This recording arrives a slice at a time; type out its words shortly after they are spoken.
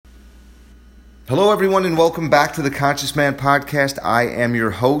Hello, everyone, and welcome back to the Conscious Man Podcast. I am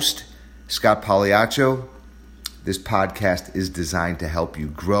your host, Scott Pagliaccio. This podcast is designed to help you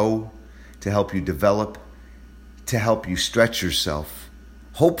grow, to help you develop, to help you stretch yourself,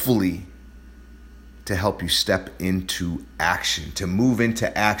 hopefully to help you step into action, to move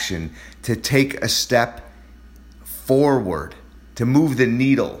into action, to take a step forward, to move the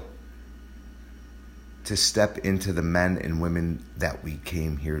needle, to step into the men and women that we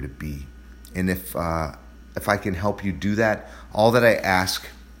came here to be. And if I can help you do that, all that I ask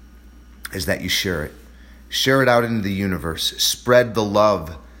is that you share it. Share it out into the universe. Spread the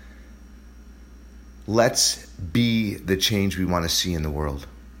love. Let's be the change we want to see in the world.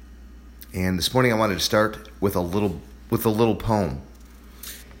 And this morning I wanted to start with a little poem.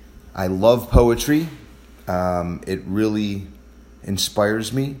 I love poetry. It really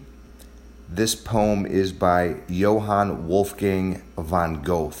inspires me. This poem is by Johann Wolfgang von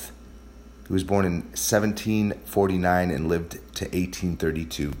Goethe. He was born in 1749 and lived to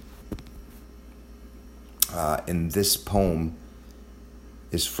 1832. And this poem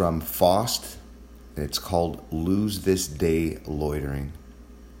is from Faust, and it's called Lose This Day Loitering.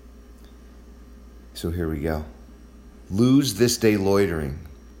 So here we go. Lose this day loitering.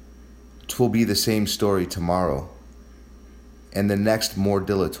 'Twill be the same story tomorrow, and the next more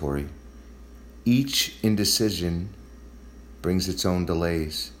dilatory. Each indecision brings its own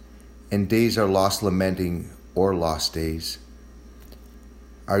delays, and days are lost lamenting or lost days.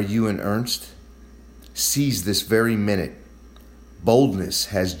 Are you in earnest? Seize this very minute. Boldness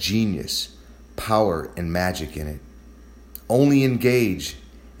has genius, power, and magic in it. Only engage,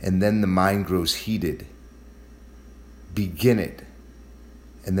 and then the mind grows heated. Begin it,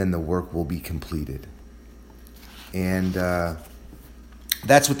 and then the work will be completed. And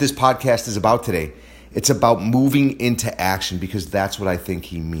that's what this podcast is about today. It's about moving into action, because that's what I think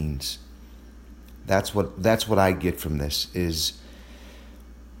he means. That's what I get from this is,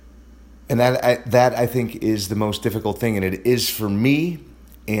 and that I think is the most difficult thing, and it is for me.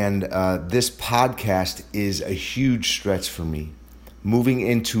 And this podcast is a huge stretch for me. Moving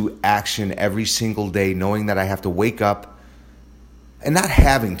into action every single day, knowing that I have to wake up, and not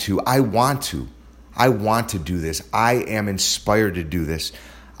having to. I want to. I want to do this. I am inspired to do this.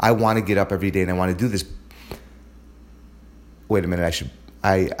 I want to get up every day and I want to do this. Wait a minute,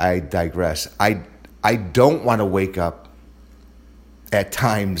 I digress. I don't want to wake up at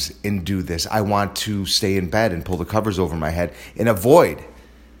times and do this. I want to stay in bed and pull the covers over my head and avoid.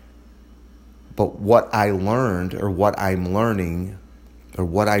 But what I learned, or what I'm learning, or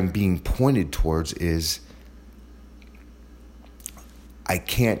what I'm being pointed towards is I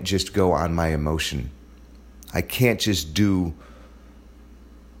can't just go on my emotion. I can't just do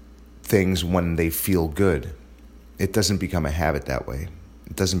things when they feel good. It doesn't become a habit that way.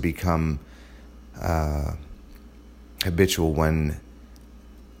 It doesn't become habitual when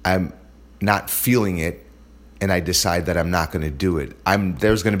I'm not feeling it and I decide that I'm not going to do it.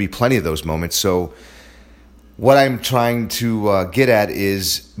 There's going to be plenty of those moments. So what I'm trying to get at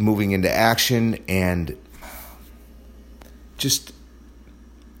is moving into action and just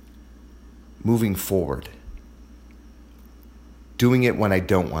moving forward. Doing it when I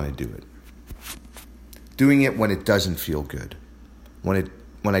don't want to do it. Doing it when it doesn't feel good.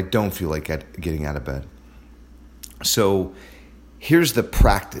 When I don't feel like getting out of bed. So here's the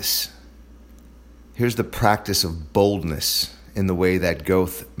practice. Here's the practice of boldness in the way that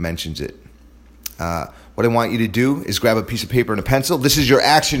Goethe mentions it. What I want you to do is grab a piece of paper and a pencil. This is your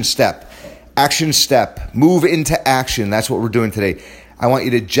action step. Action step. Move into action. That's what we're doing today. I want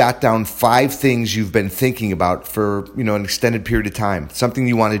you to jot down 5 things you've been thinking about for, an extended period of time. Something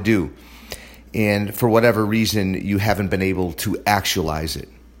you want to do. And for whatever reason, you haven't been able to actualize it.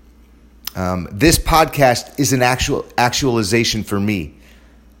 This podcast is an actualization for me.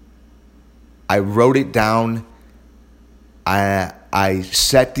 I wrote it down. I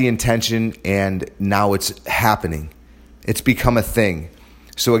set the intention, and now it's happening. It's become a thing.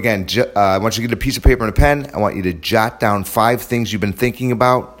 So again, I want you to get a piece of paper and a pen. I want you to jot down 5 things you've been thinking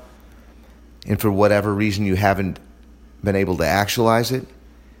about, and for whatever reason you haven't been able to actualize it.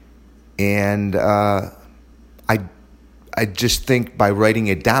 And I just think by writing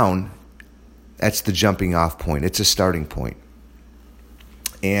it down, that's the jumping off point. It's a starting point.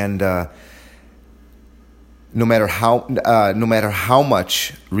 And no matter how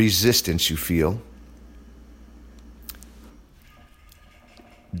much resistance you feel,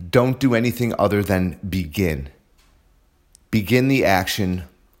 don't do anything other than begin. Begin the action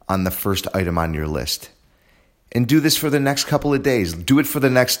on the first item on your list. And do this for the next couple of days. Do it for the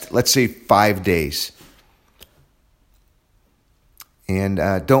next, let's say, 5 days.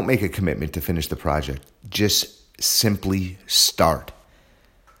 And don't make a commitment to finish the project. Just simply start.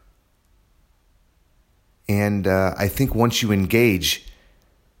 And I think once you engage,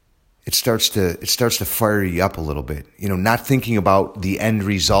 it starts to fire you up a little bit. Not thinking about the end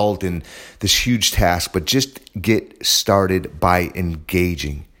result and this huge task, but just get started by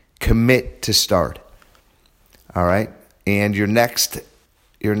engaging. Commit to start. All right? And your next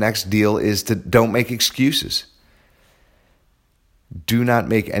deal is to don't make excuses. Do not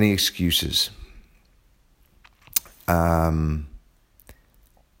make any excuses.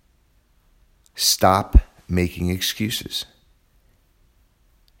 Stop making excuses.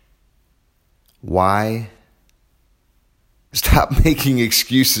 Why? Stop making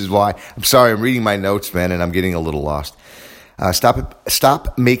excuses. Why? I'm sorry, I'm reading my notes, man, and I'm getting a little lost.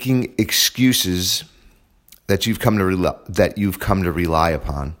 Stop making excuses that you've come to rely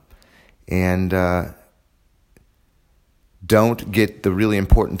upon, and don't get the really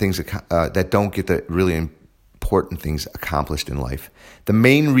important things accomplished in life. The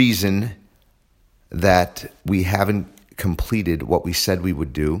main reason that we haven't completed what we said we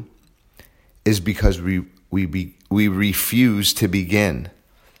would do is because we refuse to begin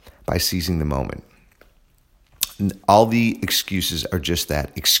by seizing the moment. And all the excuses are just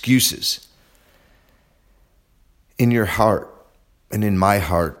that, excuses. In your heart and in my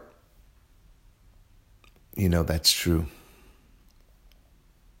heart, that's true.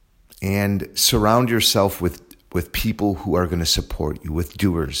 And surround yourself with people who are going to support you, with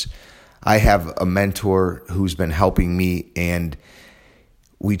doers. I have a mentor who's been helping me, and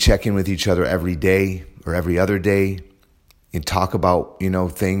we check in with each other every day or every other day and talk about,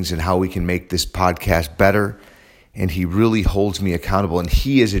 things and how we can make this podcast better. And he really holds me accountable, and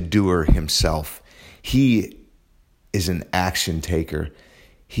he is a doer himself. He is an action taker.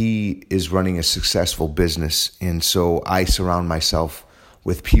 He is running a successful business. And so I surround myself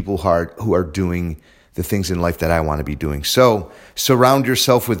with people who are doing the things in life that I want to be doing. So surround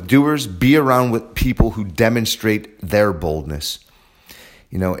yourself with doers. Be around with people who demonstrate their boldness.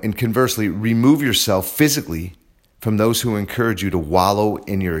 And conversely, remove yourself physically from those who encourage you to wallow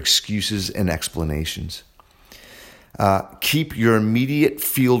in your excuses and explanations. Keep your immediate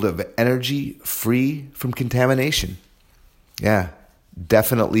field of energy free from contamination. Yeah,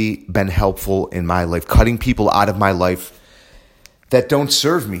 definitely been helpful in my life. Cutting people out of my life that don't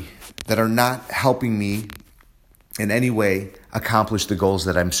serve me, that are not helping me in any way accomplish the goals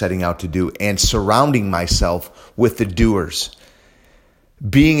that I'm setting out to do, and surrounding myself with the doers.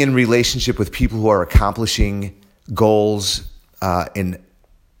 Being in relationship with people who are accomplishing goals at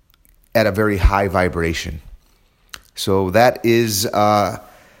a very high vibration. So that is,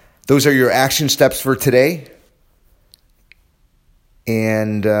 those are your action steps for today.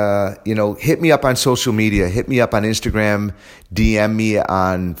 And, hit me up on social media. Hit me up on Instagram. DM me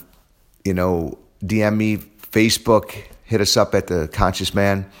on, DM me, Facebook. Hit us up at The Conscious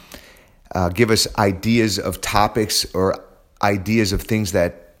Man. Give us ideas of topics or ideas of things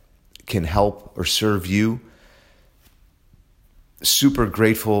that can help or serve you. Super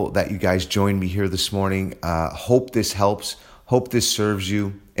grateful that you guys joined me here this morning. Hope this helps. Hope this serves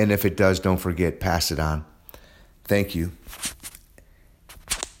you. And if it does, don't forget, pass it on. Thank you.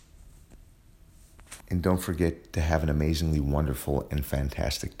 And don't forget to have an amazingly wonderful and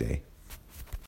fantastic day.